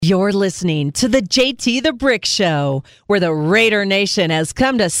You're listening to the JT the Brick Show, where the Raider Nation has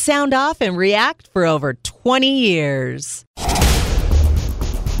come to sound off and react for over 20 years.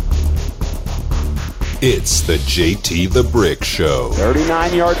 It's the JT the Brick Show.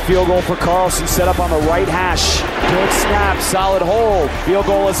 39-yard field goal for Carlson, set up on the right hash. Good snap, solid hold. Field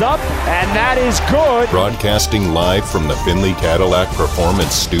goal is up, and that is good. Broadcasting live from the Finley Cadillac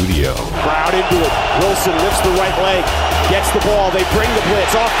Performance Studio. Crowd into it. Wilson lifts the right leg, gets the ball. They bring the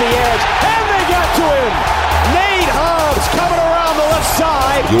blitz off the edge, and they get to him. Nate Hobbs coming around the left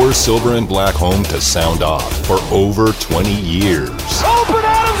side. Your silver and black home to sound off for over 20 years. Open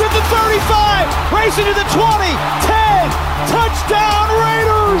Adams at the 35, racing to the 20, 10, touchdown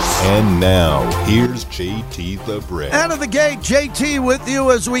Raiders! And now, here's JT the Brick. Out of the gate, JT with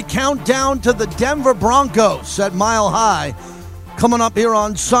you as we count down to the Denver Broncos at Mile High. Coming up here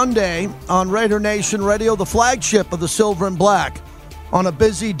on Sunday on Raider Nation Radio, the flagship of the Silver and Black. On a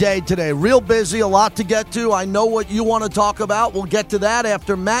busy day today. Real busy, a lot to get to. I know what you want to talk about. We'll get to that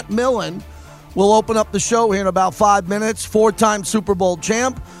after Matt Millen will open up the show here in about 5 minutes. Four-time Super Bowl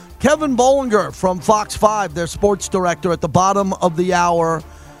champ. Kevin Bollinger from Fox 5, their sports director, at the bottom of the hour.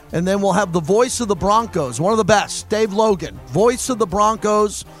 And then we'll have the voice of the Broncos, one of the best, Dave Logan. Voice of the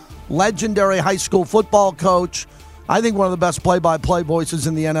Broncos, legendary high school football coach. I think one of the best play-by-play voices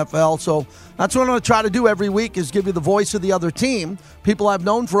in the NFL. So that's what I'm going to try to do every week is give you the voice of the other team. People I've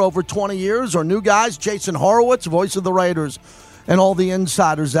known for over 20 years or new guys. Jason Horowitz, voice of the Raiders, and all the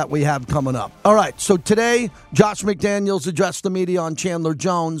insiders that we have coming up. All right, so today, Josh McDaniels addressed the media on Chandler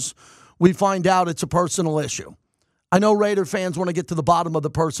Jones. We find out it's a personal issue. I know Raider fans want to get to the bottom of the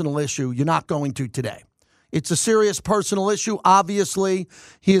personal issue. You're not going to today. It's a serious personal issue. Obviously,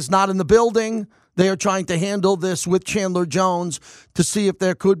 he is not in the building. They are trying to handle this with Chandler Jones to see if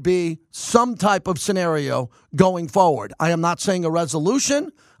there could be some type of scenario going forward. I am not saying a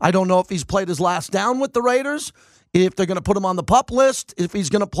resolution. I don't know if he's played his last down with the Raiders, if they're going to put him on the PUP list, if he's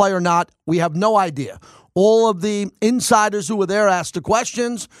going to play or not. We have no idea. All of the insiders who were there asked the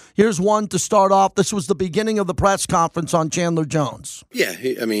questions. Here's one to start off. This was the beginning of the press conference on Chandler Jones. Yeah,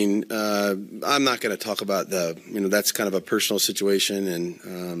 I mean, I'm not going to talk about that's kind of a personal situation,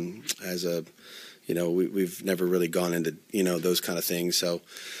 and we've never really gone into, those kind of things. So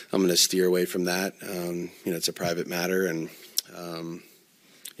I'm going to steer away from that. It's a private matter, and,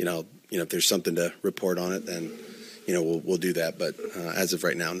 if there's something to report on it, then, we'll do that. But as of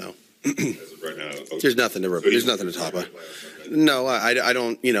right now, no. As of right now, okay. There's nothing to talk about. No, I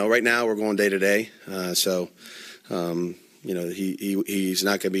don't. Right now we're going day to day. He's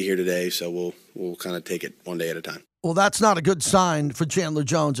not going to be here today, so we'll kind of take it one day at a time. Well, that's not a good sign for Chandler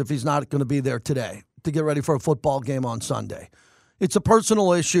Jones if he's not going to be there today to get ready for a football game on Sunday. It's a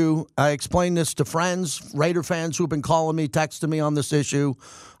personal issue. I explained this to friends, Raider fans who have been calling me, texting me on this issue.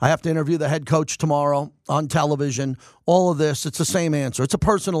 I have to interview the head coach tomorrow on television. All of this, it's the same answer. It's a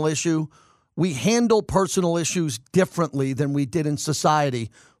personal issue. We handle personal issues differently than we did in society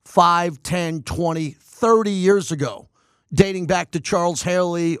 5, 10, 20, 30 years ago, dating back to Charles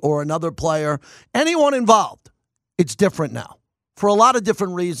Haley or another player. Anyone involved. It's different now for a lot of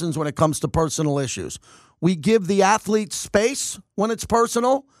different reasons when it comes to personal issues. We give the athletes space when it's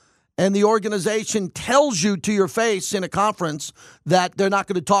personal, and the organization tells you to your face in a conference that they're not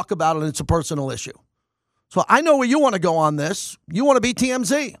going to talk about it and it's a personal issue. So I know where you want to go on this. You want to be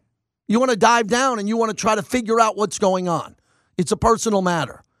TMZ. You want to dive down and you want to try to figure out what's going on. It's a personal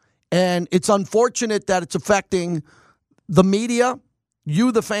matter. And it's unfortunate that it's affecting the media,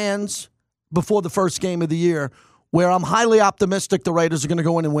 you, the fans, before the first game of the year, where I'm highly optimistic the Raiders are going to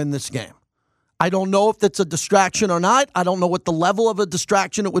go in and win this game. I don't know if that's a distraction or not. I don't know what the level of a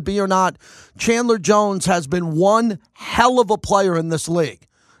distraction it would be or not. Chandler Jones has been one hell of a player in this league.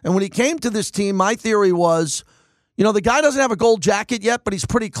 And when he came to this team, my theory was, the guy doesn't have a gold jacket yet, but he's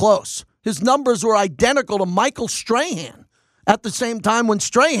pretty close. His numbers were identical to Michael Strahan at the same time when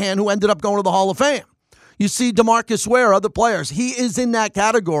Strahan, who ended up going to the Hall of Fame. You see DeMarcus Ware, other players. He is in that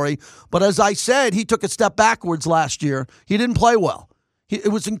category. But as I said, he took a step backwards last year. He didn't play well. It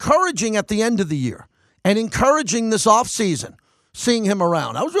was encouraging at the end of the year and encouraging this offseason, seeing him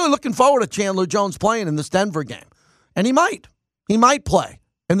around. I was really looking forward to Chandler Jones playing in this Denver game. And he might. He might play.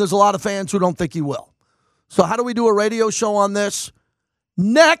 And there's a lot of fans who don't think he will. So how do we do a radio show on this?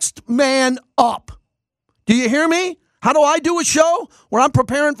 Next man up. Do you hear me? How do I do a show where I'm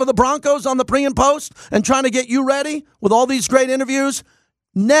preparing for the Broncos on the pre and post and trying to get you ready with all these great interviews?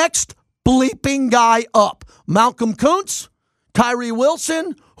 Next bleeping guy up. Malcolm Kuntz, Tyree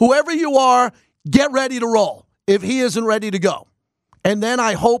Wilson, whoever you are, get ready to roll if he isn't ready to go. And then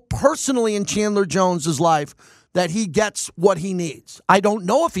I hope personally in Chandler Jones' life that he gets what he needs. I don't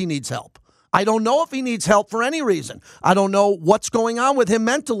know if he needs help. I don't know if he needs help for any reason. I don't know what's going on with him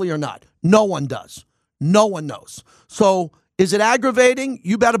mentally or not. No one does. No one knows. So is it aggravating?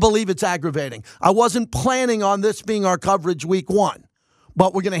 You better believe it's aggravating. I wasn't planning on this being our coverage week 1,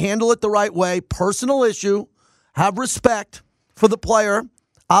 but we're going to handle it the right way. Personal issue. Have respect for the player.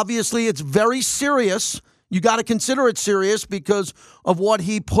 Obviously, it's very serious. You got to consider it serious because of what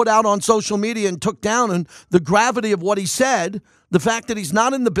he put out on social media and took down and the gravity of what he said, the fact that he's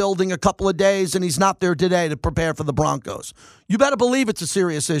not in the building a couple of days and he's not there today to prepare for the Broncos. You better believe it's a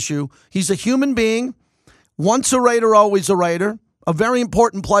serious issue. He's a human being. Once a Raider, always a Raider. A very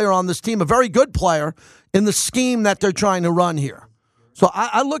important player on this team, a very good player in the scheme that they're trying to run here. So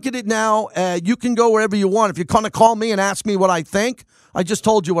I look at it now. You can go wherever you want. If you're going to call me and ask me what I think, I just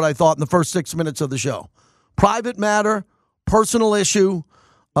told you what I thought in the first 6 minutes of the show. Private matter, personal issue.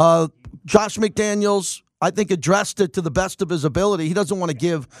 Josh McDaniels, I think, addressed it to the best of his ability. He doesn't want to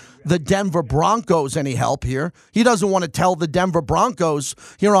give the Denver Broncos any help here. He doesn't want to tell the Denver Broncos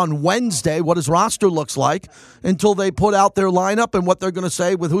here on Wednesday what his roster looks like until they put out their lineup and what they're going to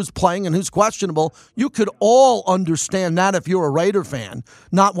say with who's playing and who's questionable. You could all understand that if you're a Raider fan,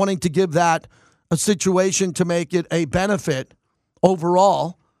 not wanting to give that a situation to make it a benefit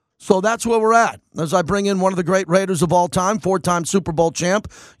overall. So that's where we're at. As I bring in one of the great Raiders of all time, 4-time Super Bowl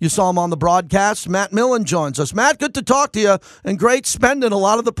champ. You saw him on the broadcast. Matt Millen joins us. Matt, good to talk to you, and great spending a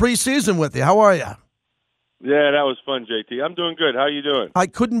lot of the preseason with you. How are you? Yeah, that was fun, JT. I'm doing good. How are you doing? I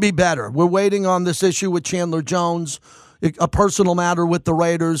couldn't be better. We're waiting on this issue with Chandler Jones, a personal matter with the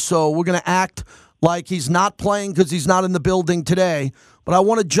Raiders, so we're going to act like he's not playing because he's not in the building today. But I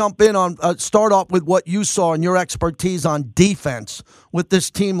want to jump in on start off with what you saw and your expertise on defense with this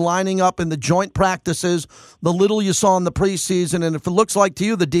team lining up in the joint practices, the little you saw in the preseason, and if it looks like to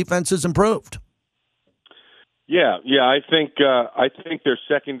you the defense has improved. Yeah, I think their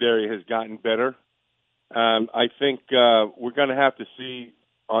secondary has gotten better. I think we're going to have to see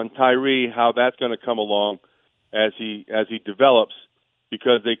on Tyree how that's going to come along as he develops,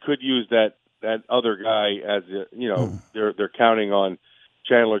 because they could use that other guy as they're counting on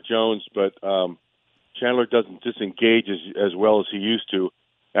Chandler Jones, but Chandler doesn't disengage as well as he used to.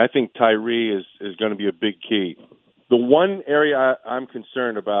 I think Tyree is going to be a big key. The one area I'm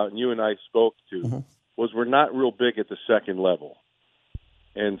concerned about, and you and I spoke to, was we're not real big at the second level,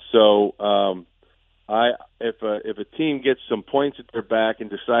 and so if a team gets some points at their back and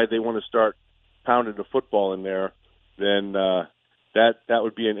decide they want to start pounding the football in there, then that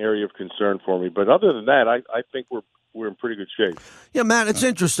would be an area of concern for me. But other than that, I think we're in pretty good shape. Yeah, Matt, it's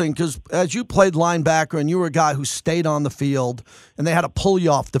interesting because as you played linebacker and you were a guy who stayed on the field and they had to pull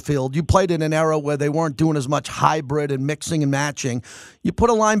you off the field, you played in an era where they weren't doing as much hybrid and mixing and matching. You put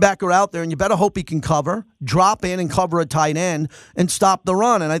a linebacker out there and you better hope he can cover, drop in and cover a tight end and stop the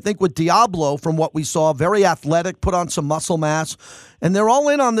run. And I think with Diablo, from what we saw, very athletic, put on some muscle mass, and they're all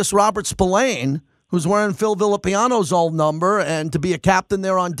in on this Robert Spillane, who's wearing Phil Villapiano's old number, and to be a captain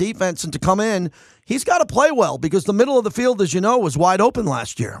there on defense and to come in, he's got to play well because the middle of the field, as you know, was wide open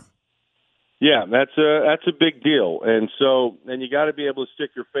last year. Yeah, that's a big deal, and you got to be able to stick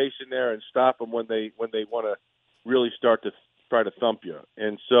your face in there and stop them when they want to really start to try to thump you.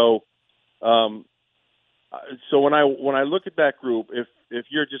 And so when I look at that group, if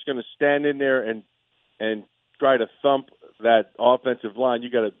you're just going to stand in there and try to thump that offensive line, you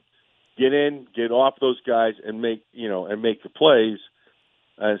got to get in, get off those guys, and make the plays.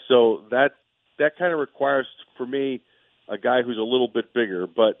 So that kind of requires, for me, a guy who's a little bit bigger.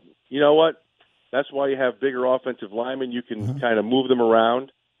 But you know what? That's why you have bigger offensive linemen. You can kind of move them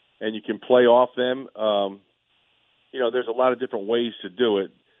around, and you can play off them. There's a lot of different ways to do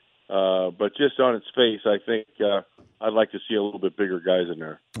it. But just on its face, I think I'd like to see a little bit bigger guys in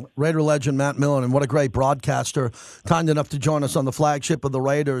there. Raider legend Matt Millen, and what a great broadcaster, kind enough to join us on the flagship of the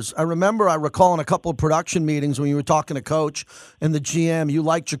Raiders. I recall in a couple of production meetings when you were talking to Coach and the GM, you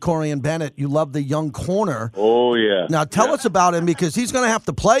liked Ja'Cory Bennett. You loved the young corner. Oh, yeah. Now, tell us about him, because he's going to have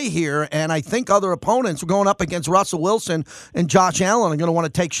to play here, and I think other opponents going up against Russell Wilson and Josh Allen are going to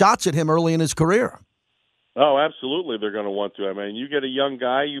want to take shots at him early in his career. Oh, absolutely they're going to want to. I mean, you get a young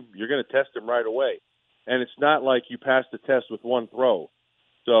guy, you're going to test him right away. And it's not like you pass the test with one throw.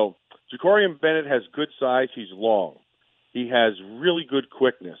 So Ja'Cory Bennett has good size. He's long. He has really good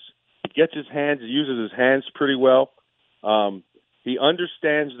quickness. He gets his hands, he uses his hands pretty well. He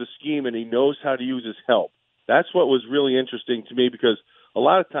understands the scheme, and he knows how to use his help. That's what was really interesting to me, because a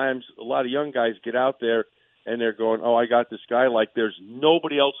lot of times a lot of young guys get out there and they're going, oh, I got this guy, like there's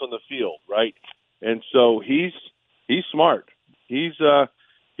nobody else on the field, right? And so he's smart. He's a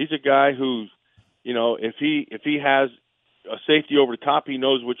guy who if he has a safety over the top, he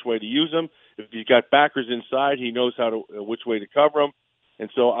knows which way to use them. If he's got backers inside, he knows which way to cover them. And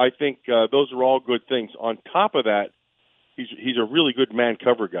so I think those are all good things. On top of that, he's a really good man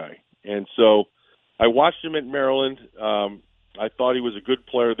cover guy. And so I watched him at Maryland. I thought he was a good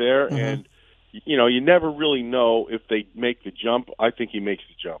player there. Mm-hmm. And, you never really know if they make the jump. I think he makes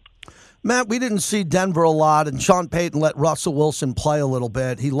the jump. Matt, we didn't see Denver a lot, and Sean Payton let Russell Wilson play a little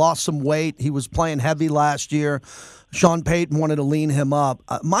bit. He lost some weight. He was playing heavy last year. Sean Payton wanted to lean him up.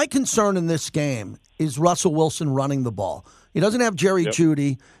 My concern in this game is Russell Wilson running the ball. He doesn't have Jerry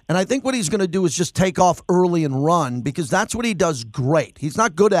Jeudy, and I think what he's going to do is just take off early and run because that's what he does great. He's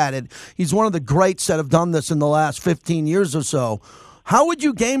not good at it. He's one of the greats that have done this in the last 15 years or so. How would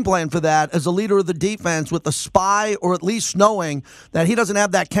you game plan for that as a leader of the defense with a spy or at least knowing that he doesn't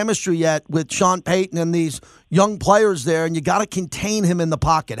have that chemistry yet with Sean Payton and these young players there, and you got to contain him in the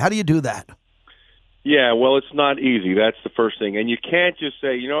pocket? How do you do that? Yeah, well, it's not easy. That's the first thing. And you can't just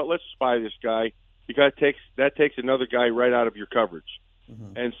say, let's spy this guy. Because that takes another guy right out of your coverage.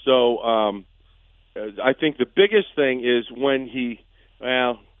 Mm-hmm. And so I think the biggest thing is when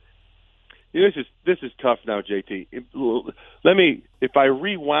this is tough now, JT. If I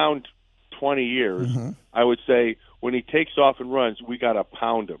rewound 20 years, mm-hmm. I would say when he takes off and runs, we got to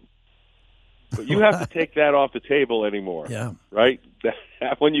pound him. But you have to take that off the table anymore, right?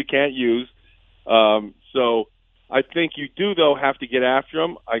 That one you can't use. So I think you do, though, have to get after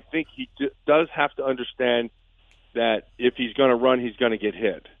him. I think he does have to understand that if he's going to run, he's going to get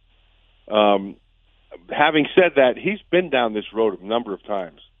hit. Having said that, he's been down this road a number of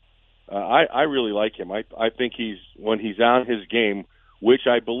times. I really like him. I think when he's on his game, which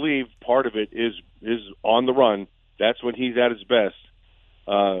I believe part of it is on the run, that's when he's at his best.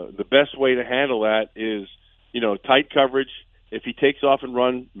 The best way to handle that is, tight coverage. If he takes off and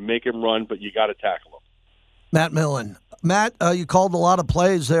run, make him run, but you got to tackle him. Matt Millen. Matt, you called a lot of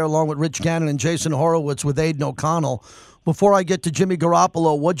plays there along with Rich Gannon and Jason Horowitz with Aiden O'Connell. Before I get to Jimmy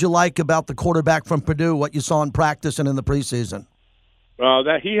Garoppolo, what'd you like about the quarterback from Purdue, what you saw in practice and in the preseason?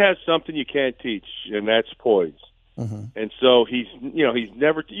 That he has something you can't teach, and that's poise. Mm-hmm. And so he's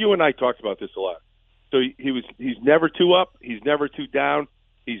never. You and I talked about this a lot. So he's never too up, he's never too down.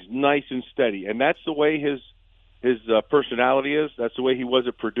 He's nice and steady, and that's the way his personality is. That's the way he was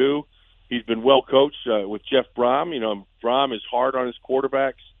at Purdue. He's been well coached with Jeff Brom. Brom is hard on his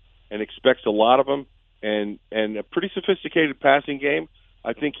quarterbacks and expects a lot of them, and a pretty sophisticated passing game.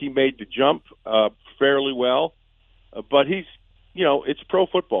 I think he made the jump fairly well, but it's pro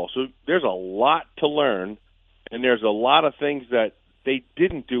football, so there's a lot to learn, and there's a lot of things that they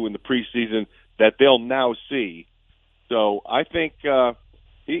didn't do in the preseason that they'll now see. So I think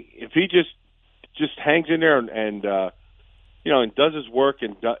if he just hangs in there and does his work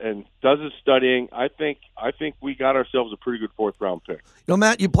and does his studying, I think we got ourselves a pretty good fourth-round pick.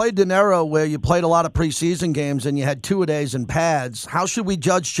 Matt, you played De Niro where you played a lot of preseason games and you had two-a-days and pads. How should we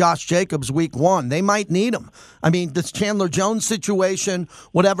judge Josh Jacobs week one? They might need him. I mean, this Chandler Jones situation,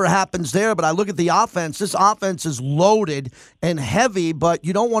 whatever happens there, but I look at the offense. This offense is loaded and heavy, but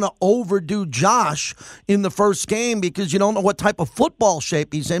you don't want to overdo Josh in the first game because you don't know what type of football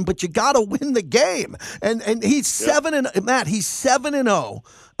shape he's in, but you got to win the game. And he's 7-0. He's 7-0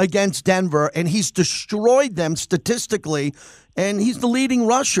 against Denver, and he's destroyed them statistically, and he's the leading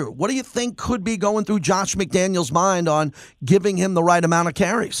rusher. What do you think could be going through Josh McDaniels' mind on giving him the right amount of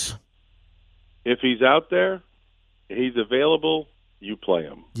carries? If he's out there, he's available, you play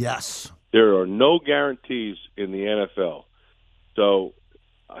him. Yes. There are no guarantees in the NFL. So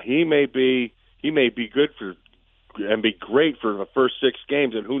he may be good for and be great for the first 6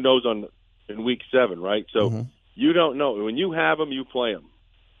 games, and who knows in week 7, right? So you don't know. When you have him, you play him.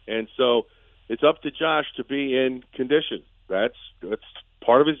 And so it's up to Josh to be in condition. That's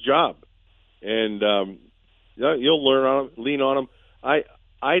part of his job. And you'll lean on him.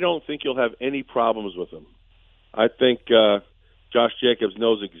 I don't think you'll have any problems with him. I think Josh Jacobs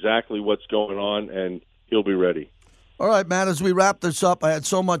knows exactly what's going on, and he'll be ready. All right, Matt, as we wrap this up, I had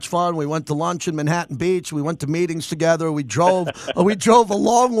so much fun. We went to lunch in Manhattan Beach. We went to meetings together. We drove a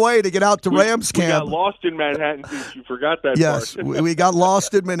long way to get out to Rams camp. We got lost in Manhattan Beach. You forgot that part. Yes, we got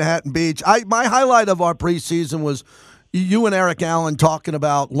lost in Manhattan Beach. My highlight of our preseason was you and Eric Allen talking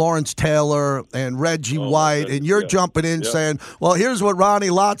about Lawrence Taylor and Reggie White, and you're jumping in saying, well, here's what Ronnie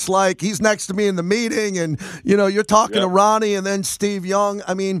Lott's like. He's next to me in the meeting, and, you're talking to Ronnie and then Steve Young.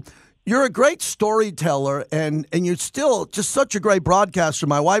 I mean, You're a great storyteller, and you're still just such a great broadcaster.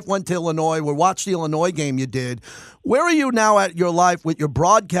 My wife went to Illinois. We watched the Illinois game you did. Where are you now at your life with your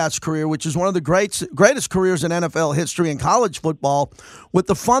broadcast career, which is one of the greatest careers in NFL history and college football, with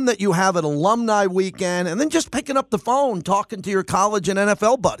the fun that you have at Alumni Weekend, and then just picking up the phone, talking to your college and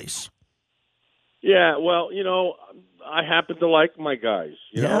NFL buddies? Yeah, well, I happen to like my guys,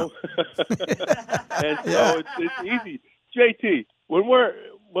 you know? And so it's easy. JT, when we're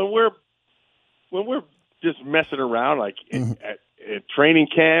just messing around, like at training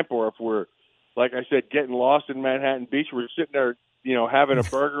camp, or if we're, like I said, getting lost in Manhattan Beach, we're sitting there, having a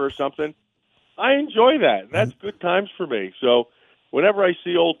burger or something. I enjoy that. That's good times for me. So whenever I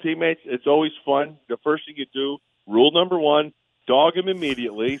see old teammates, it's always fun. The first thing you do, rule number one, dog him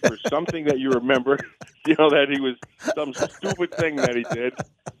immediately for something that you remember, that he was some stupid thing that he did.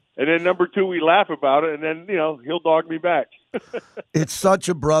 And then number two, we laugh about it, and then, he'll dog me back. It's such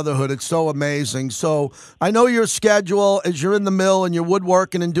a brotherhood. It's so amazing. So I know your schedule as you're in the mill and you're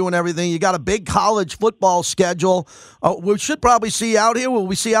woodworking and doing everything. You got a big college football schedule. We should probably see you out here. Will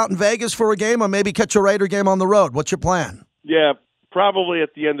we see you out in Vegas for a game, or maybe catch a Raider game on the road? What's your plan? Yeah, probably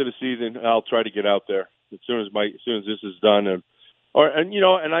at the end of the season, I'll try to get out there as soon as this is done. And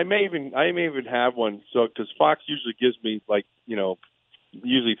I may even have one. So, because Fox usually gives me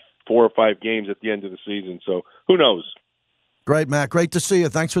usually 4 or 5 games at the end of the season. So who knows? Great, Matt. Great to see you.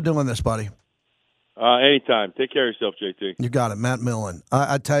 Thanks for doing this, buddy. Anytime. Take care of yourself, JT. You got it, Matt Millen.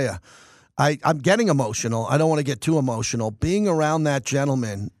 I tell you, I'm getting emotional. I don't want to get too emotional. Being around that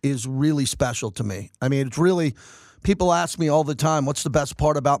gentleman is really special to me. I mean, it's really, people ask me all the time, what's the best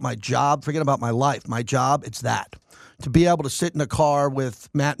part about my job? Forget about my life. My job, it's that. To be able to sit in a car with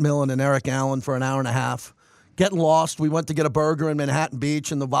Matt Millen and Eric Allen for an hour and a half, getting lost. We went to get a burger in Manhattan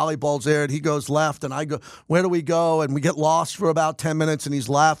Beach, and the volleyball's there, and he goes left, and I go, where do we go? And we get lost for about 10 minutes, and he's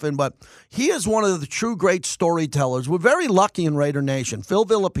laughing. But he is one of the true great storytellers. We're very lucky in Raider Nation. Phil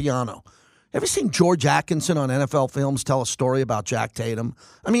Villapiano. Ever seen George Atkinson on NFL Films tell a story about Jack Tatum?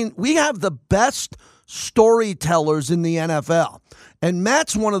 I mean, we have the best storytellers in the NFL. And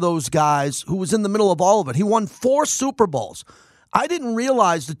Matt's one of those guys who was in the middle of all of it. He won 4 Super Bowls. I didn't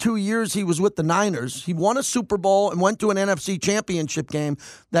realize the 2 years he was with the Niners, he won a Super Bowl and went to an NFC Championship game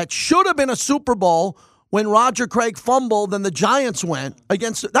that should have been a Super Bowl when Roger Craig fumbled and the Giants went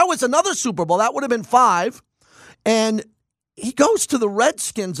against. That was another Super Bowl. That would have been 5. And he goes to the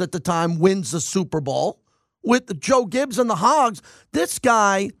Redskins at the time, wins the Super Bowl with Joe Gibbs and the Hogs. This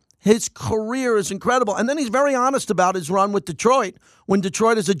guy, his career is incredible. And then he's very honest about his run with Detroit. When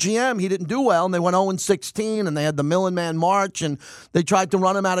Detroit as a GM, he didn't do well, and they went 0-16, and they had the Millen Man March, and they tried to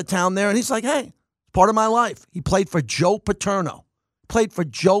run him out of town there. And he's like, hey, it's part of my life. He played for Joe Paterno.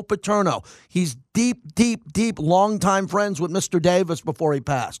 He's deep, longtime friends with Mr. Davis before he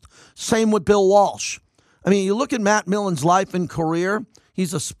passed. Same with Bill Walsh. I mean, you look at Matt Millen's life and career,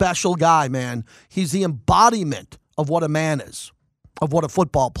 he's a special guy, man. He's the embodiment of what a man is, of what a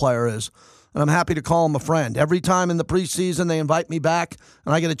football player is. And I'm happy to call him a friend. Every time in the preseason they invite me back,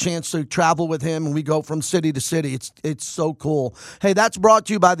 and I get a chance to travel with him, and we go from city to city. It's so cool. Hey, that's brought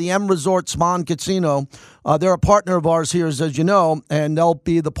to you by the M Resort Spa Casino. They're a partner of ours here, as you know, and they'll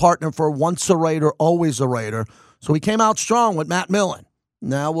be the partner for Once a Raider, Always a Raider. So we came out strong with Matt Millen.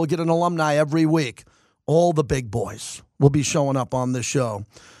 Now we'll get an alumni every week. All the big boys will be showing up on this show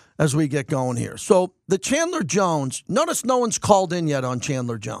as we get going here. So the Chandler Jones, notice no one's called in yet on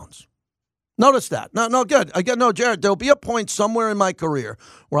Chandler Jones. Notice that. No, good. No, Jared, there'll be a point somewhere in my career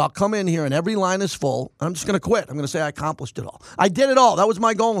where I'll come in here and every line is full. I'm just going to quit. I'm going to say I accomplished it all. I did it all. That was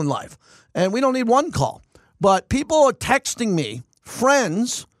my goal in life. And we don't need one call. But people are texting me,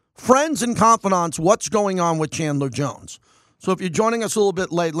 friends and confidants, what's going on with Chandler Jones. So if you're joining us a little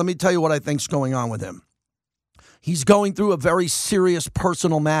bit late, let me tell you what I think's going on with him. He's going through a very serious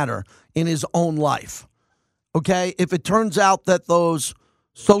personal matter in his own life. Okay? If it turns out that those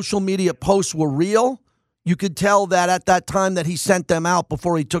social media posts were real, you could tell that at that time that he sent them out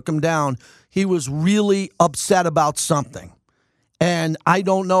before he took them down, he was really upset about something. And I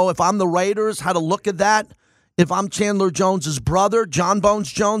don't know if I'm the Raiders, how to look at that. If I'm Chandler Jones's brother, John Bones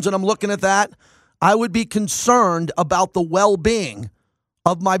Jones, and I'm looking at that, I would be concerned about the well-being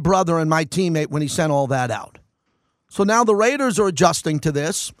of my brother and my teammate when he sent all that out. So now the Raiders are adjusting to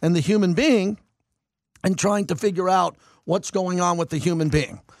this and the human being and trying to figure out what's going on with the human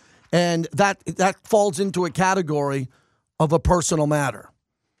being. And that falls into a category of a personal matter.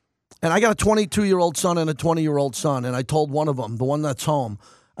 And I got a 22-year-old son and a 20-year-old son, and I told one of them, the one that's home,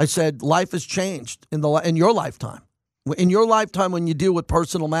 I said, life has changed in your lifetime. In your lifetime, when you deal with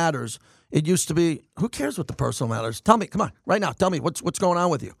personal matters, it used to be, who cares what the personal matters? Tell me, come on, right now, tell me, what's going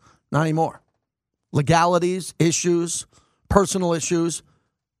on with you? Not anymore. Legalities, issues, personal issues.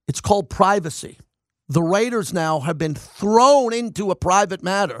 It's called privacy. The Raiders now have been thrown into a private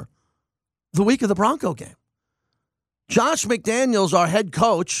matter the week of the Bronco game. Josh McDaniels, our head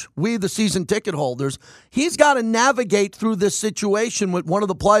coach, we the season ticket holders, he's got to navigate through this situation with one of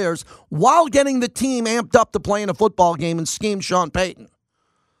the players while getting the team amped up to play in a football game and scheme Sean Payton.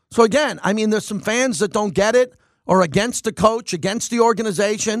 So again, I mean, there's some fans that don't get it or against the coach, against the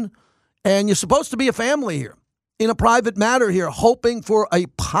organization, and you're supposed to be a family here, in a private matter here, hoping for a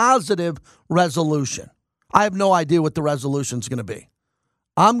positive resolution. I have no idea what the resolution's going to be.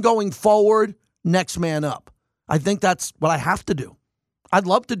 I'm going forward, next man up. I think that's what I have to do. I'd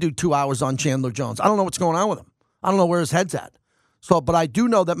love to do 2 hours on Chandler Jones. I don't know what's going on with him. I don't know where his head's at. But I do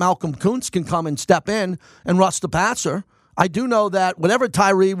know that Malcolm Kuntz can come and step in and rush the passer. I do know that whatever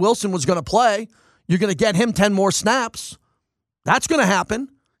Tyree Wilson was going to play, you're going to get him 10 more snaps. That's going to happen.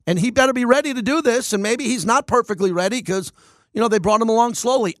 And he better be ready to do this. And maybe he's not perfectly ready because, they brought him along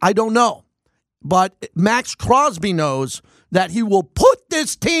slowly. I don't know. But Max Crosby knows that he will put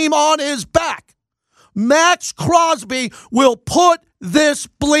this team on his back. Max Crosby will put this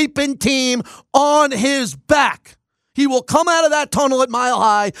bleeping team on his back. He will come out of that tunnel at Mile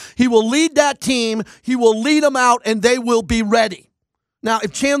High. He will lead that team. He will lead them out, and they will be ready. Now,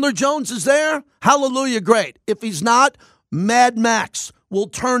 if Chandler Jones is there, hallelujah, great. If he's not, Mad Max will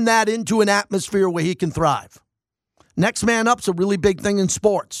turn that into an atmosphere where he can thrive. Next man up's a really big thing in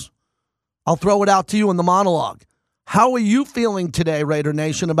sports. I'll throw it out to you in the monologue. How are you feeling today, Raider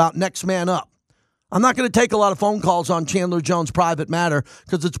Nation, about next man up? I'm not going to take a lot of phone calls on Chandler Jones' private matter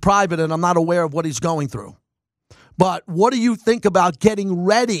because it's private and I'm not aware of what he's going through. But what do you think about getting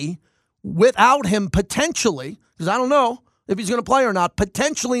ready without him potentially, because I don't know if he's going to play or not,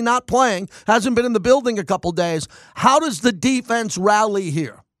 potentially not playing, hasn't been in the building a couple days. How does the defense rally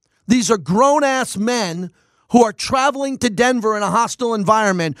here? These are grown-ass men who are traveling to Denver in a hostile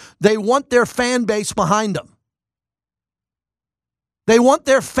environment. They want their fan base behind them. They want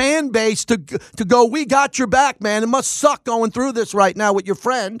their fan base to go, we got your back, man. It must suck going through this right now with your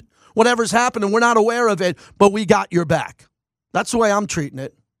friend. Whatever's happening, we're not aware of it, but we got your back. That's the way I'm treating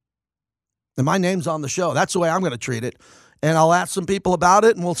it. And my name's on the show. That's the way I'm going to treat it. And I'll ask some people about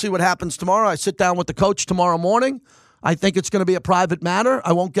it, and we'll see what happens tomorrow. I sit down with the coach tomorrow morning. I think it's going to be a private matter.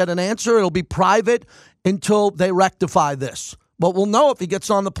 I won't get an answer. It'll be private until they rectify this. But we'll know if he gets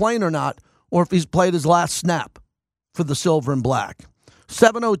on the plane or not, or if he's played his last snap for the Silver and Black.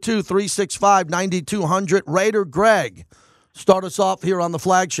 702-365-9200. Raider Greg, start us off here on the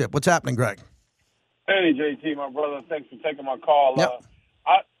flagship. What's happening, Greg? Hey, JT, my brother. Thanks for taking my call. Yep.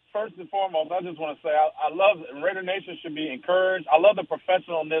 First and foremost, I just want to say I love Raider Nation should be encouraged. I love the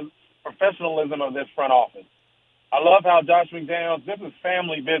professionalism of this front office. I love how Josh McDaniels, this is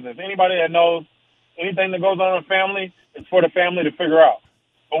family business. Anybody that knows anything that goes on in a family, it's for the family to figure out.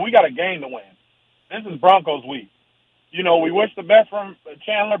 But we got a game to win. This is Broncos week. We wish the best from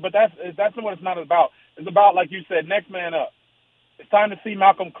Chandler, but that's what it's not about. It's about, like you said, next man up. It's time to see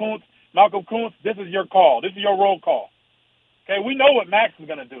Malcolm Kuntz. Malcolm Kuntz, this is your call. This is your roll call. Okay, we know what Max is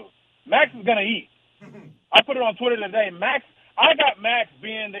going to do. Max is going to eat. I put it on Twitter today. I got Max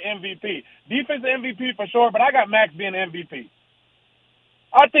being the MVP. Defensive MVP for sure, but I got Max being the MVP.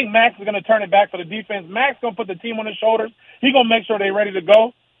 I think Max is going to turn it back for the defense. Max going to put the team on his shoulders. He's going to make sure they're ready to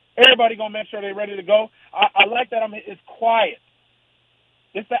go. Everybody going to make sure they're ready to go. I like that. It's quiet.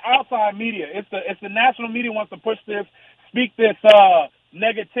 It's the outside media. It's the national media wants to push this, speak this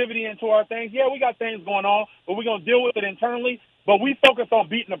negativity into our things. Yeah, we got things going on, but we're going to deal with it internally. But we focus on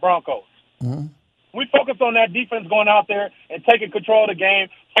beating the Broncos. Mm-hmm. We focus on that defense going out there and taking control of the game,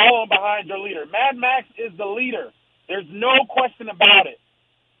 following behind your leader. Mad Max is the leader. There's no question about it.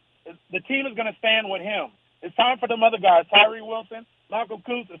 The team is going to stand with him. It's time for them other guys, Tyree Wilson, Malcolm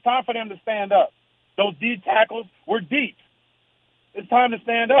Kuntz. It's time for them to stand up. Those deep tackles, we're deep. It's time to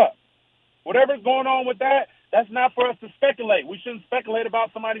stand up. Whatever's going on with that, that's not for us to speculate. We shouldn't speculate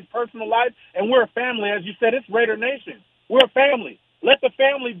about somebody's personal life, and we're a family. As you said, it's Raider Nation. We're a family. Let the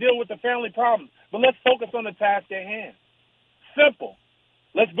family deal with the family problems, but let's focus on the task at hand. Simple.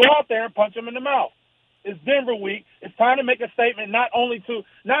 Let's go out there and punch them in the mouth. It's Denver week. It's time to make a statement, not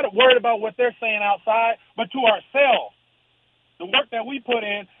worried about what they're saying outside, but to ourselves. The work that we put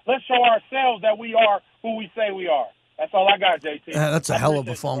in, let's show ourselves that we are who we say we are. That's all I got, JT. Yeah, that's a hell of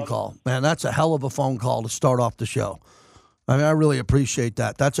a phone call. Man, that's a hell of a phone call to start off the show. I mean, I really appreciate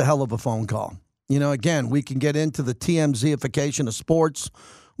that. That's a hell of a phone call. Again, we can get into the TMZ-ification of sports.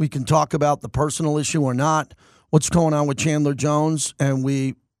 We can talk about the personal issue or not, what's going on with Chandler Jones, and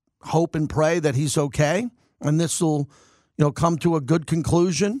we hope and pray that he's okay. And this will, come to a good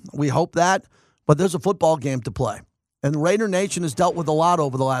conclusion. We hope that. But there's a football game to play. And Raider Nation has dealt with a lot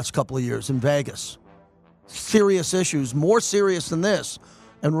over the last couple of years in Vegas. Serious issues, more serious than this.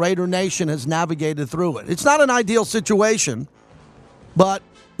 And Raider Nation has navigated through it. It's not an ideal situation, but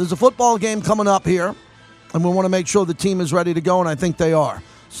there's a football game coming up here, and we want to make sure the team is ready to go, and I think they are.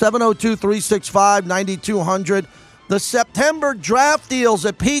 702-365-9200. The September draft deals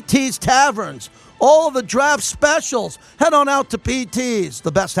at PT's Taverns. All the draft specials. Head on out to PT's,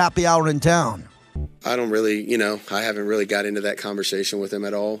 the best happy hour in town. I don't really, I haven't really got into that conversation with him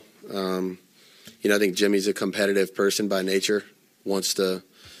at all. I think Jimmy's a competitive person by nature, wants to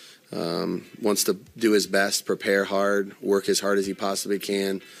do his best, prepare hard, work as hard as he possibly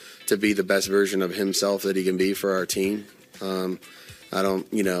can to be the best version of himself that he can be for our team. I don't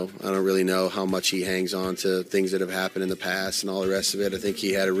really know how much he hangs on to things that have happened in the past and all the rest of it. I think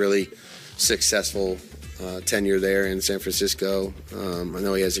he had a really successful tenure there in San Francisco. I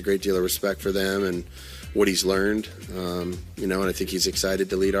know he has a great deal of respect for them and what he's learned, and I think he's excited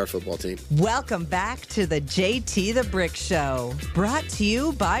to lead our football team. Welcome back to the JT the Brick Show, brought to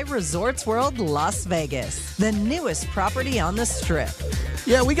you by Resorts World Las Vegas, the newest property on the Strip.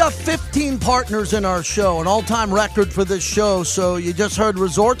 Yeah, we got 15 partners in our show, an all-time record for this show. So you just heard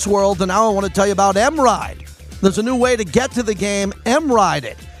Resorts World, and now I want to tell you about M-Ride. There's a new way to get to the game. M-Ride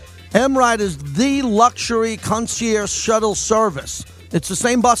it. M-Ride is the luxury concierge shuttle service. It's the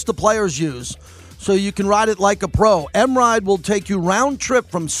same bus the players use, so you can ride it like a pro. M-Ride will take you round trip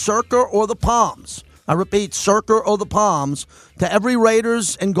from Circa or the Palms. I repeat, Circa or the Palms to every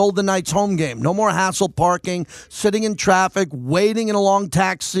Raiders and Golden Knights home game. No more hassle parking, sitting in traffic, waiting in a long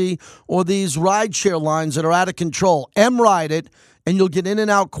taxi, or these rideshare lines that are out of control. M-Ride it, and you'll get in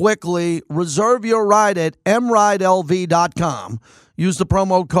and out quickly. Reserve your ride at mridelv.com. Use the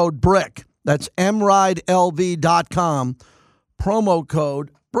promo code BRICK. That's mridelv.com. Promo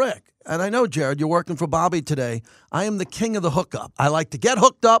code BRICK. And I know, Jared, you're working for Bobby today. I am the king of the hookup. I like to get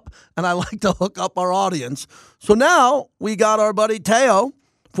hooked up, and I like to hook up our audience. So now we got our buddy Teo,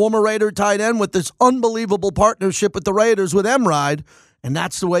 former Raider tight end, with this unbelievable partnership with the Raiders with M-Ride. And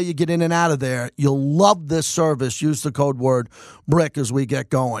that's the way you get in and out of there. You'll love this service. Use the code word BRICK as we get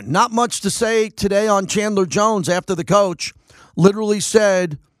going. Not much to say today on Chandler Jones after the coach literally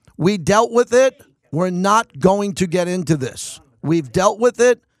said, we dealt with it. We're not going to get into this. We've dealt with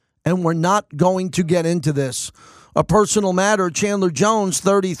it, and we're not going to get into this. A personal matter, Chandler Jones,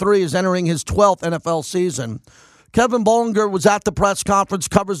 33, is entering his 12th NFL season. Kevin Bollinger was at the press conference,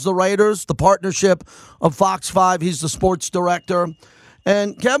 covers the Raiders, the partnership of Fox 5. He's the sports director.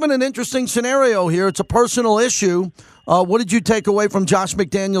 And, Kevin, an interesting scenario here. It's a personal issue. What did you take away from Josh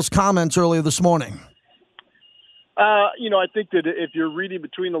McDaniels' comments earlier this morning? I think that if you're reading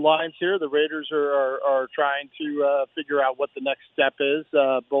between the lines here, the Raiders are trying to figure out what the next step is,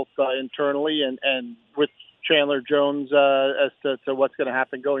 both internally and with Chandler Jones as to what's going to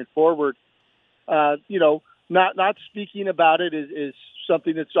happen going forward. Not speaking about it is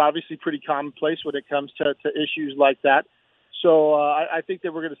something that's obviously pretty commonplace when it comes to issues like that. So I think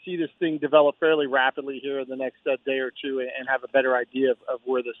that we're going to see this thing develop fairly rapidly here in the next day or two and have a better idea of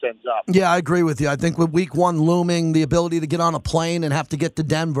where this ends up. Yeah, I agree with you. I think with week one looming, the ability to get on a plane and have to get to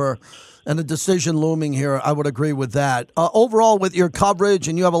Denver and a decision looming here, I would agree with that. Overall, with your coverage,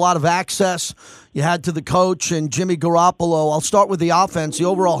 and you have a lot of access you had to the coach and Jimmy Garoppolo, I'll start with the offense. The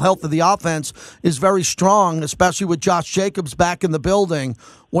overall health of the offense is very strong, especially with Josh Jacobs back in the building.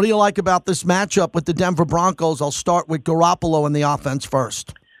 What do you like about this matchup with the Denver Broncos? I'll start with Garoppolo in the offense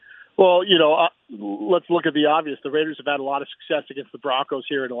first. Well, let's look at the obvious. The Raiders have had a lot of success against the Broncos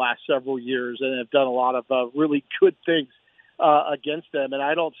here in the last several years and have done a lot of really good things against them. And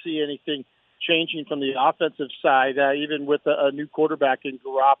I don't see anything changing from the offensive side, even with a new quarterback in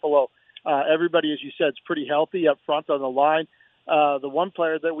Garoppolo. Everybody, as you said, is pretty healthy up front on the line. The one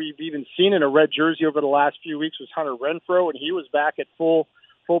player that we've even seen in a red jersey over the last few weeks was Hunter Renfrow, and he was back at full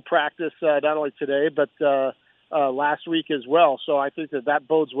practice not only today but last week as well. So I think that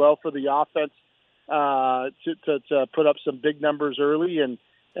bodes well for the offense to put up some big numbers early and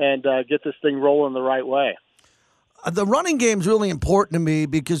get this thing rolling the right way. The running game is really important to me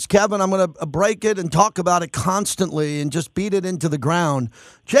because, Kevin, I'm going to break it and talk about it constantly and just beat it into the ground.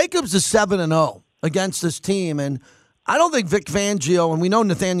 Jacobs is 7-0 against this team, and I don't think Vic Fangio, and we know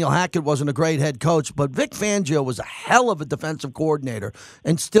Nathaniel Hackett wasn't a great head coach, but Vic Fangio was a hell of a defensive coordinator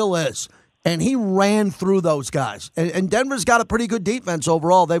and still is. And he ran through those guys. And Denver's got a pretty good defense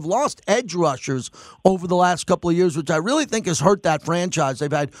overall. They've lost edge rushers over the last couple of years, which I really think has hurt that franchise.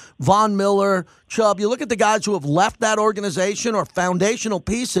 They've had Von Miller, Chubb. You look at the guys who have left that organization or foundational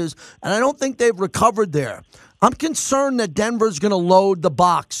pieces, and I don't think they've recovered there. I'm concerned that Denver's going to load the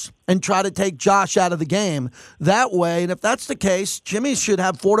box and try to take Josh out of the game that way. And if that's the case, Jimmy should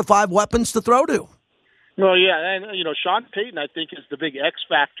have 4 to 5 weapons to throw to. Well, yeah, and Sean Payton, I think, is the big X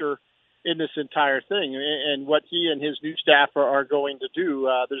factor in this entire thing, and what he and his new staff are going to do.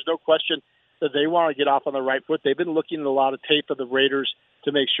 There's no question that they want to get off on the right foot. They've been looking at a lot of tape of the Raiders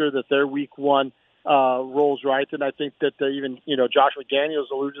to make sure that their week one rolls right, and I think that even Josh McDaniels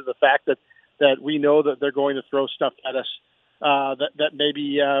alluded to the fact that we know that they're going to throw stuff at us that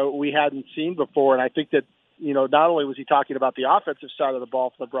maybe we hadn't seen before. And I think that, not only was he talking about the offensive side of the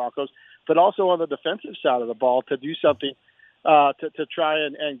ball for the Broncos, but also on the defensive side of the ball to do something to try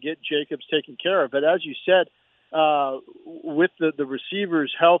and get Jacobs taken care of. But as you said, with the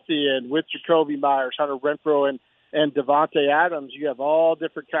receivers healthy and with Jacoby Myers, Hunter Renfrow, and Devontae Adams, you have all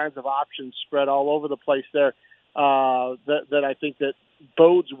different kinds of options spread all over the place there that I think that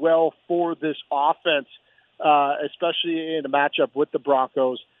bodes well for this offense, especially in a matchup with the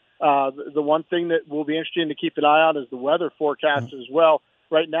Broncos. The one thing that will be interesting to keep an eye on is the weather forecast as well.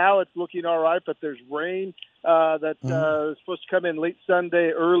 Right now it's looking all right, but there's rain that is supposed to come in late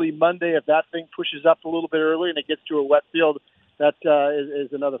Sunday, early Monday. If that thing pushes up a little bit early and it gets to a wet field, that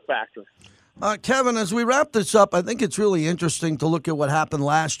is another factor. Kevin, as we wrap this up, I think it's really interesting to look at what happened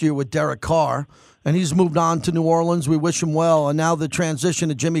last year with Derek Carr, and he's moved on to New Orleans. We wish him well. And now the transition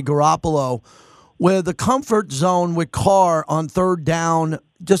to Jimmy Garoppolo, where the comfort zone with Carr on third down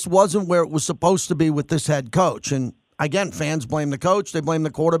just wasn't where it was supposed to be with this head coach. And again, fans blame the coach. They blame the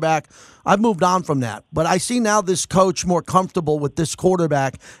quarterback. I've moved on from that. But I see now this coach more comfortable with this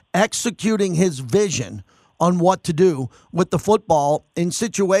quarterback executing his vision on what to do with the football in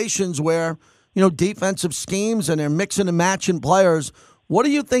situations where, defensive schemes and they're mixing and matching players. What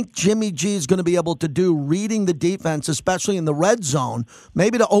do you think Jimmy G is going to be able to do reading the defense, especially in the red zone,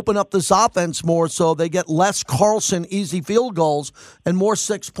 maybe to open up this offense more so they get less Carlson easy field goals and more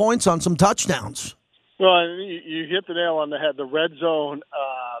 6 points on some touchdowns? Well, you hit the nail on the head. The red zone,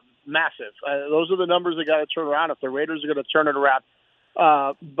 massive. Those are the numbers they got to turn around if the Raiders are going to turn it around.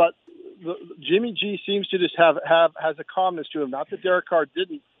 But Jimmy G seems to just has a calmness to him. Not that Derek Carr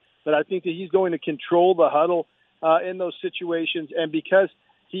didn't, but I think that he's going to control the huddle in those situations. And because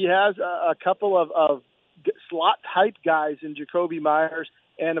he has a couple of slot-type guys in Jacoby Myers,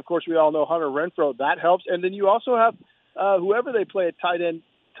 and, of course, we all know Hunter Renfrow, that helps. And then you also have whoever they play at tight ends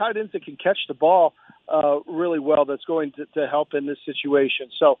that can catch the ball really well that's going to help in this situation.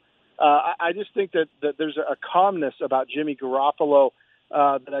 So I just think that there's a calmness about Jimmy Garoppolo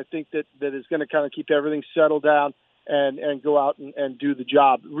that I think that is going to kind of keep everything settled down and go out and do the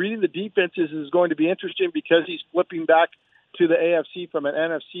job. Reading the defenses is going to be interesting because he's flipping back to the AFC from an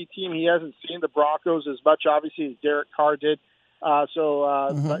NFC team. He hasn't seen the Broncos as much, obviously, as Derek Carr did. But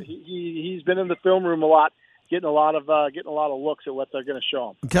he's been in the film room a lot, getting a lot of looks at what they're going to show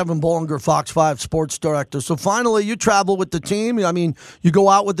him. Kevin Bollinger, Fox 5 sports director. So finally, you travel with the team. I mean, you go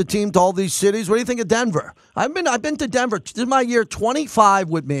out with the team to all these cities. What do you think of Denver? I've been to Denver. This is my year 25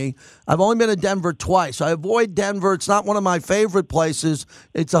 with me. I've only been to Denver twice. I avoid Denver. It's not one of my favorite places.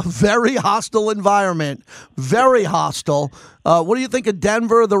 It's a very hostile environment. Very hostile. What do you think of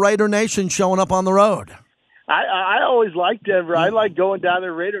Denver, the Raider Nation showing up on the road? I always like Denver. I like going down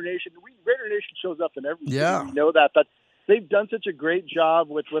there. Raider Nation shows up in every city. We know that. But they've done such a great job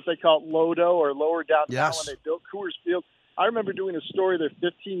with what they call Lodo or Lower Downtown when they built Coors Field. I remember doing a story there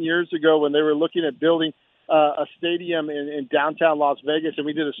 15 years ago when they were looking at building a stadium in downtown Las Vegas, and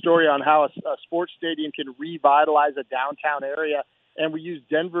we did a story on how a sports stadium can revitalize a downtown area. And we used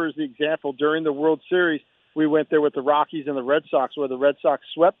Denver as the example. During the World Series, we went there with the Rockies and the Red Sox, where the Red Sox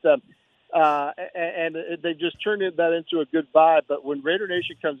swept them. And they just turned that into a good vibe. But when Raider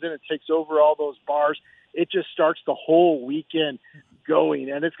Nation comes in and takes over all those bars, it just starts the whole weekend going.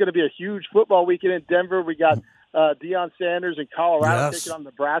 And it's going to be a huge football weekend in Denver. We got Deion Sanders in Colorado taking on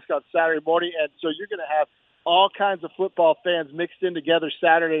Nebraska on Saturday morning. And so you're going to have all kinds of football fans mixed in together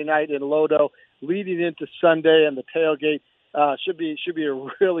Saturday night in Lodo, leading into Sunday, and the tailgate should be a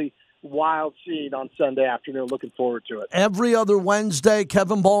really wild scene on Sunday afternoon. Looking forward to it. Every other Wednesday,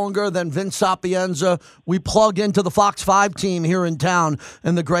 Kevin Bollinger, then Vince Sapienza. We plug into the Fox 5 team here in town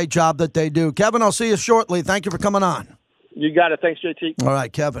and the great job that they do. Kevin, I'll see you shortly. Thank you for coming on. You got it. Thanks, JT. All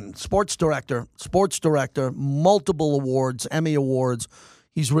right, Kevin, sports director, multiple awards, Emmy Awards.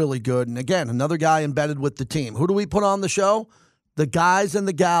 He's really good. And again, another guy embedded with the team. Who do we put on the show? The guys and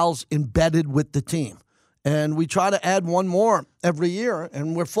the gals embedded with the team. And we try to add one more every year,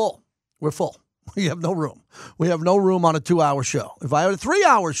 and we're full. We're full. We have no room. We have no room on a 2-hour show. If I had a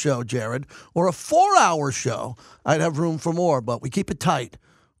 3-hour show, Jared, or a 4-hour show, I'd have room for more. But we keep it tight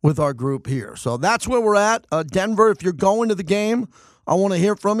with our group here. So that's where we're at. Denver, if you're going to the game, I want to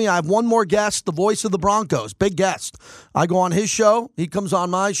hear from you. I have one more guest, the voice of the Broncos, big guest. I go on his show. He comes on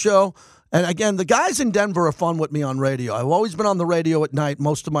my show. And again, the guys in Denver are fun with me on radio. I've always been on the radio at night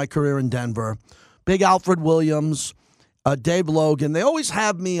most of my career in Denver. Big Alfred Williams, Dave Logan. They always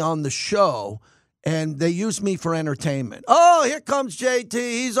have me on the show, and they use me for entertainment. Oh, here comes JT.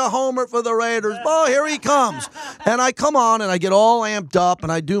 He's a homer for the Raiders. Oh, here he comes. And I come on, and I get all amped up,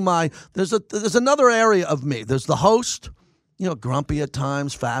 and I do my – there's another area of me. There's the host, grumpy at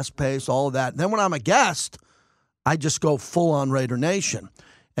times, fast-paced, all of that. And then when I'm a guest, I just go full-on Raider Nation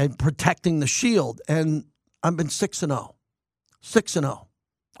and protecting the shield. And I've been 6-0. 6-0.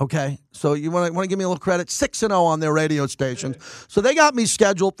 Okay? So you want to give me a little credit? 6-0 on their radio stations. So they got me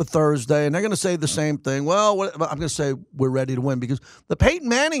scheduled for Thursday, and they're going to say the same thing. Well, I'm going to say we're ready to win because the Peyton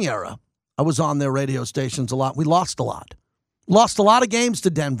Manning era, I was on their radio stations a lot. We lost a lot. Lost a lot of games to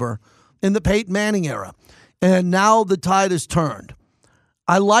Denver in the Peyton Manning era. And now the tide has turned.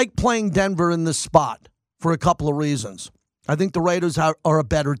 I like playing Denver in this spot for a couple of reasons. I think the Raiders are a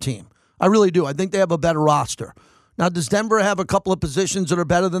better team. I really do. I think they have a better roster. Now, does Denver have a couple of positions that are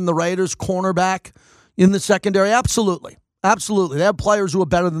better than the Raiders? Cornerback in the secondary? Absolutely. Absolutely. They have players who are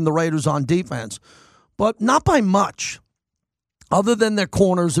better than the Raiders on defense, but not by much. Other than their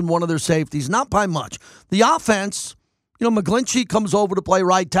corners and one of their safeties, not by much. The offense, McGlinchey comes over to play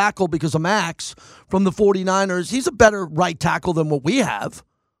right tackle because of Max from the 49ers. He's a better right tackle than what we have.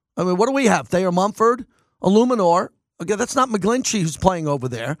 I mean, what do we have? Thayer Mumford, Illuminor. Okay, that's not McGlinchey who's playing over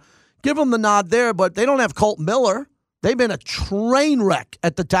there. Give them the nod there, but they don't have Colt Miller. They've been a train wreck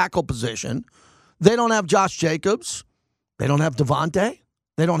at the tackle position. They don't have Josh Jacobs. They don't have Devontae.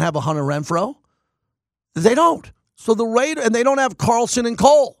 They don't have a Hunter Renfrow. They don't. So the Raiders, and they don't have Carlson and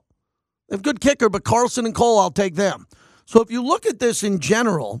Cole. They have good kicker, but Carlson and Cole, I'll take them. So if you look at this in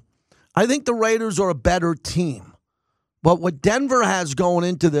general, I think the Raiders are a better team. But what Denver has going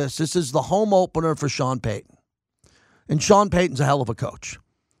into this is the home opener for Sean Payton. And Sean Payton's a hell of a coach.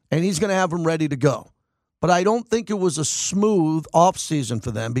 And he's going to have them ready to go. But I don't think it was a smooth offseason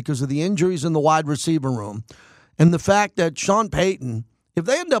for them because of the injuries in the wide receiver room and the fact that Sean Payton, if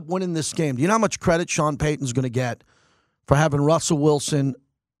they end up winning this game, do you know how much credit Sean Payton's going to get for having Russell Wilson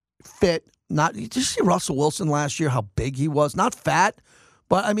fit? Did you see Russell Wilson last year, how big he was? Not fat,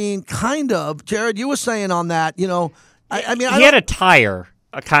 but, I mean, kind of. Jared, you were saying on that, he had a tire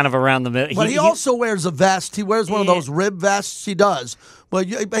kind of around the middle. But he also wears a vest. He wears one of those rib vests. He does. But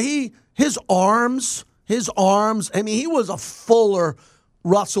his arms, I mean, he was a fuller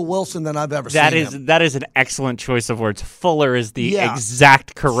Russell Wilson than I've ever seen. That is an excellent choice of words. Fuller is the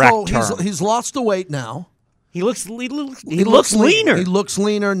exact correct term. He's lost the weight now. He looks leaner. He looks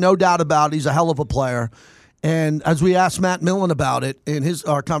leaner, no doubt about it. He's a hell of a player. And as we asked Matt Millen about it in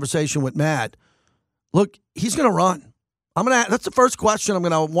our conversation with Matt, look, he's going to run. That's the first question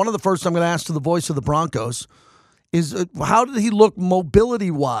one of the first I'm going to ask to the voice of the Broncos is how did he look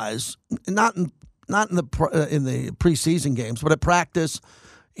mobility wise? Not in the preseason games, but at practice,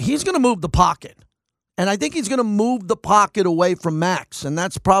 he's going to move the pocket, and I think he's going to move the pocket away from Max, and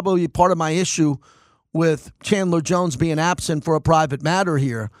that's probably part of my issue with Chandler Jones being absent for a private matter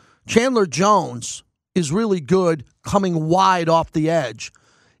here. Chandler Jones is really good coming wide off the edge,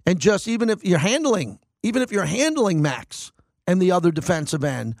 and just even if you're handling Max and the other defensive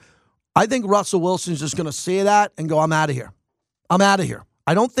end, I think Russell Wilson's just going to see that and go, I'm out of here.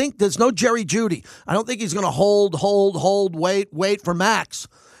 I don't think there's no Jerry Jeudy. I don't think he's going to hold, wait for Max.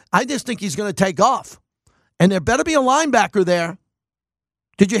 I just think he's going to take off. And there better be a linebacker there.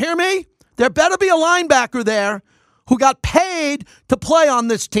 Did you hear me? There better be a linebacker there who got paid to play on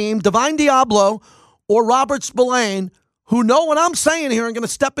this team, Divine Diablo or Robert Spillane, who know what I'm saying here and going to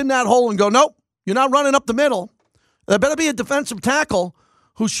step in that hole and go, nope, you're not running up the middle. There better be a defensive tackle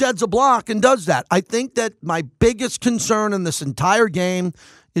who sheds a block and does that. I think that my biggest concern in this entire game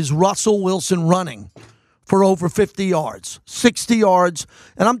is Russell Wilson running for over 50 yards, 60 yards,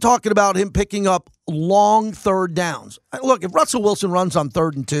 and I'm talking about him picking up long third downs. Look, if Russell Wilson runs on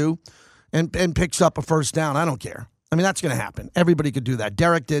 3rd and 2 and picks up a first down, I don't care. I mean, that's going to happen. Everybody could do that.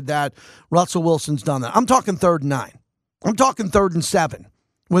 Derek did that. Russell Wilson's done that. I'm talking 3rd and 9. I'm talking 3rd and 7.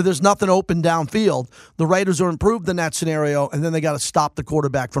 Where there's nothing open downfield. The Raiders are improved in that scenario, and then they got to stop the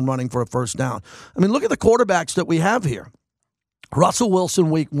quarterback from running for a first down. I mean, look at the quarterbacks that we have here. Russell Wilson,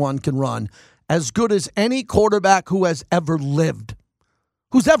 week 1, can run as good as any quarterback who has ever lived.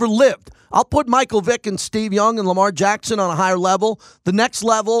 Who's ever lived. I'll put Michael Vick and Steve Young and Lamar Jackson on a higher level. The next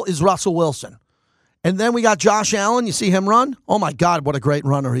level is Russell Wilson. And then we got Josh Allen. You see him run? Oh, my God, what a great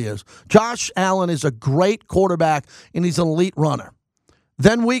runner he is. Josh Allen is a great quarterback, and he's an elite runner.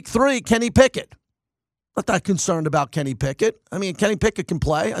 Then week 3, Kenny Pickett. Not that concerned about Kenny Pickett. I mean, Kenny Pickett can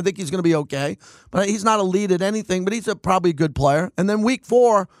play. I think he's going to be okay. But he's not elite at anything, but he's probably a good player. And then week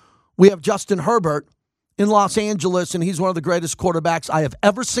 4, we have Justin Herbert in Los Angeles, and he's one of the greatest quarterbacks I have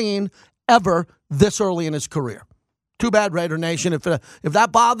ever seen, ever, this early in his career. Too bad, Raider Nation. If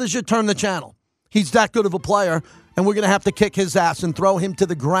that bothers you, turn the channel. He's that good of a player, and we're going to have to kick his ass and throw him to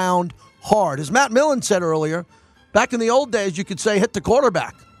the ground hard. As Matt Millen said earlier, back in the old days, you could say hit the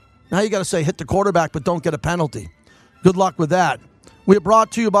quarterback. Now you got to say hit the quarterback, but don't get a penalty. Good luck with that. We are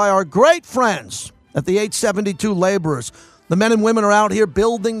brought to you by our great friends at the 872 Laborers. The men and women are out here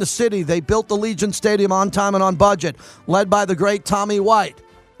building the city. They built the Legion Stadium on time and on budget, led by the great Tommy White.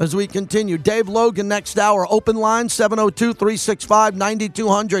 As we continue, Dave Logan next hour. Open line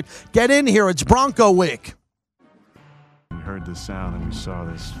 702-365-9200. Get in here. It's Bronco Week. We heard this sound and we saw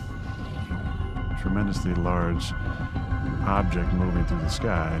this tremendously large object moving through the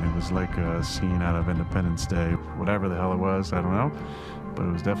sky, and it was like a scene out of Independence Day. Whatever the hell it was, I don't know, but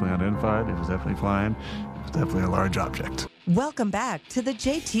it was definitely unidentified. It was definitely flying. It was definitely a large object. Welcome back to the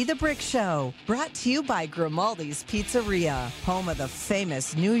JT the Brick Show, brought to you by Grimaldi's Pizzeria, home of the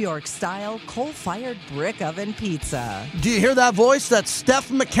famous New York-style coal-fired brick oven pizza. Do you hear that voice? That's Steph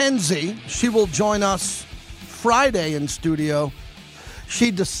McKenzie. She will join us Friday in studio.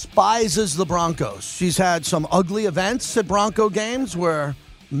 She despises the Broncos. She's had some ugly events at Bronco games where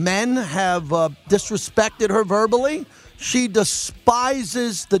men have disrespected her verbally. She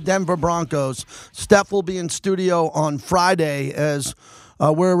despises the Denver Broncos. Steph will be in studio on Friday as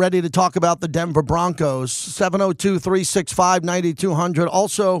we're ready to talk about the Denver Broncos. 702-365-9200.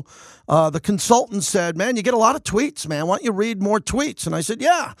 Also, the consultant said, man, you get a lot of tweets, man. Why don't you read more tweets? And I said,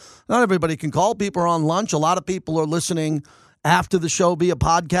 yeah, not everybody can call. People are on lunch. A lot of people are listening after the show via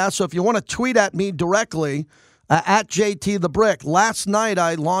podcast. So if you want to tweet at me directly, at JT the Brick. Last night,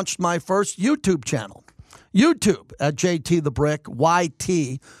 I launched my first YouTube channel. YouTube at JT the Brick,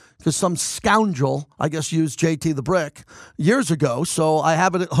 YT, because some scoundrel, I guess, used JT the Brick years ago. So I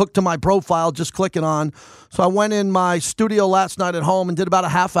have it hooked to my profile, just clicking on. So I went in my studio last night at home and did about a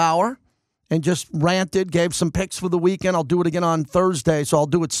half hour and just ranted, gave some picks for the weekend. I'll do it again on Thursday. So I'll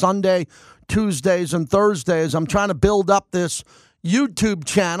do it Sunday, Tuesdays, and Thursdays. I'm trying to build up this YouTube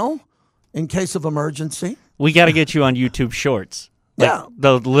channel in case of emergency. We got to get you on YouTube Shorts. Yeah,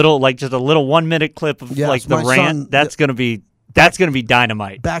 the little, like just a little 1 minute clip of like the rant. That's gonna be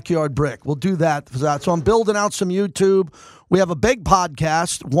dynamite. Backyard Brick. We'll do that for that. So I'm building out some YouTube. We have a big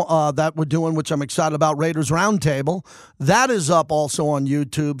podcast that we're doing, which I'm excited about. Raiders Roundtable. That is up also on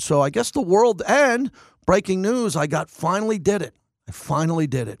YouTube. So I guess the world and breaking news. I finally did it.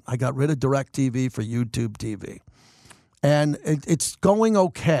 I got rid of DirecTV for YouTube TV, and it's going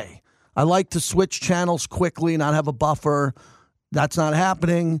okay. I like to switch channels quickly, not have a buffer. That's not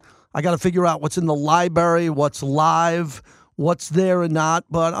happening. I got to figure out what's in the library, what's live, what's there and not.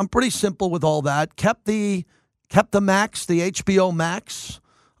 But I'm pretty simple with all that. Kept the Max, the HBO Max.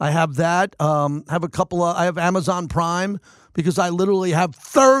 I have that. I have Amazon Prime because I literally have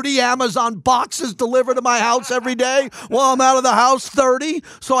 30 Amazon boxes delivered to my house every day while I'm out of the house. 30.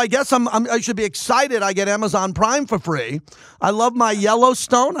 So I guess I should be excited. I get Amazon Prime for free. I love my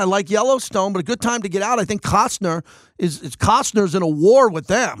Yellowstone. I like Yellowstone, but a good time to get out. I think Costner's in a war with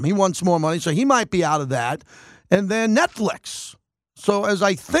them. He wants more money, so he might be out of that. And then Netflix. So as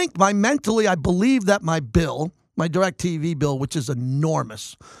I think, I believe that my DirecTV bill, which is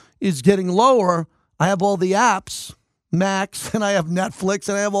enormous, is getting lower. I have all the apps, Max, and I have Netflix,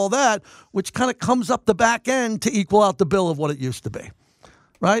 and I have all that, which kind of comes up the back end to equal out the bill of what it used to be.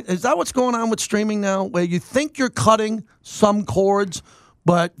 Right? Is that what's going on with streaming now, where you think you're cutting some cords,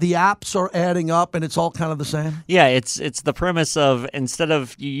 but the apps are adding up and it's all kind of the same? Yeah, it's the premise of, instead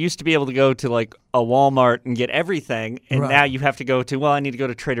of, you used to be able to go to like a Walmart and get everything, and now you have to go to, I need to go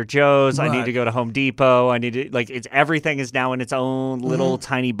to Trader Joe's, I need to go to Home Depot, everything is now in its own little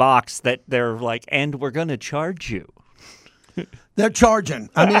tiny box that they're like, and we're going to charge you. They're charging.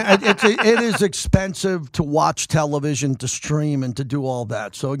 I mean, it is expensive to watch television, to stream, and to do all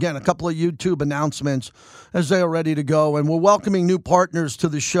that. So, again, a couple of YouTube announcements as they are ready to go. And we're welcoming new partners to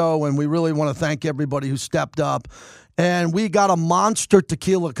the show, and we really want to thank everybody who stepped up. And we got a monster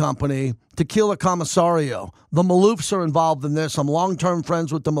tequila company, Tequila Commissariat. The Maloofs are involved in this. I'm long-term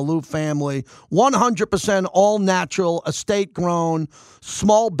friends with the Maloof family. 100% all-natural, estate-grown,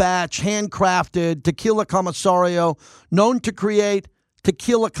 small batch, handcrafted Tequila Commissariat, known to create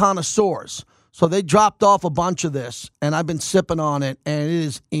tequila connoisseurs. So they dropped off a bunch of this, and I've been sipping on it, and it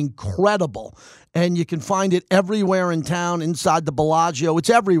is incredible. And you can find it everywhere in town, inside the Bellagio. It's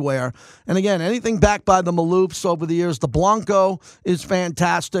everywhere. And again, anything backed by the Maloofs over the years. The Blanco is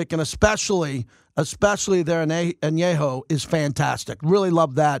fantastic, and especially their Añejo is fantastic. Really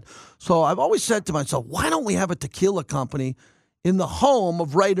love that. So I've always said to myself, why don't we have a tequila company in the home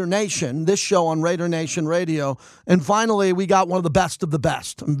of Raider Nation, this show on Raider Nation Radio? And finally, we got one of the best of the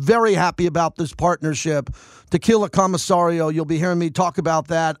best. I'm very happy about this partnership. Tequila Comisario, you'll be hearing me talk about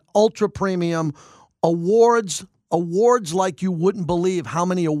that. Ultra premium awards like you wouldn't believe how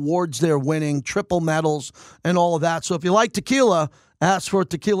many awards they're winning, triple medals and all of that. So if you like tequila, ask for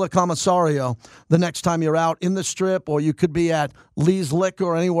Tequila Comisario the next time you're out in the Strip, or you could be at Lee's Liquor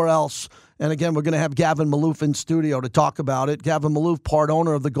or anywhere else. And again, we're going to have Gavin Maloof in studio to talk about it. Gavin Maloof, part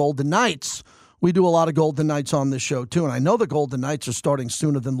owner of the Golden Knights. We do a lot of Golden Knights on this show, too. And I know the Golden Knights are starting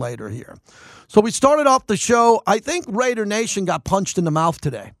sooner than later here. So we started off the show. I think Raider Nation got punched in the mouth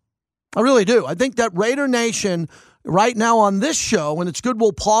today. I really do. I think that Raider Nation right now on this show, and it's good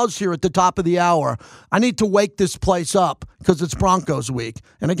we'll pause here at the top of the hour, I need to wake this place up because it's Broncos week.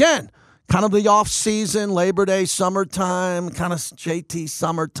 And again, kind of the off-season, Labor Day, summertime, kind of JT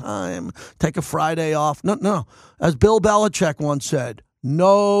summertime, take a Friday off. No. As Bill Belichick once said,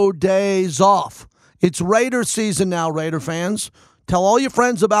 no days off. It's Raider season now, Raider fans. Tell all your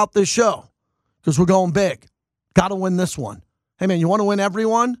friends about this show because we're going big. Got to win this one. Hey, man, you want to win every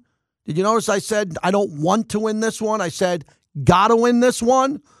one? Did you notice I said I don't want to win this one? I said, got to win this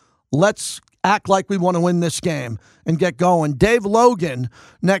one. Let's act like we want to win this game and get going. Dave Logan,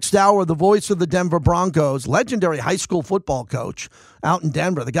 next hour, the voice of the Denver Broncos, legendary high school football coach out in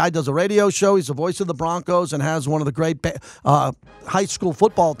Denver. The guy does a radio show. He's the voice of the Broncos and has one of the great high school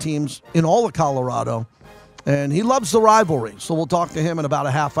football teams in all of Colorado. And he loves the rivalry, so we'll talk to him in about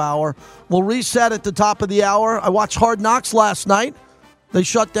a half hour. We'll reset at the top of the hour. I watched Hard Knocks last night. They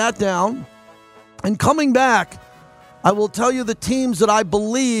shut that down. And coming back, I will tell you the teams that I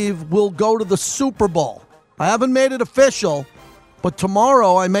believe will go to the Super Bowl. I haven't made it official, but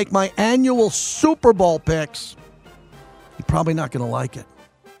tomorrow I make my annual Super Bowl picks. You're probably not going to like it.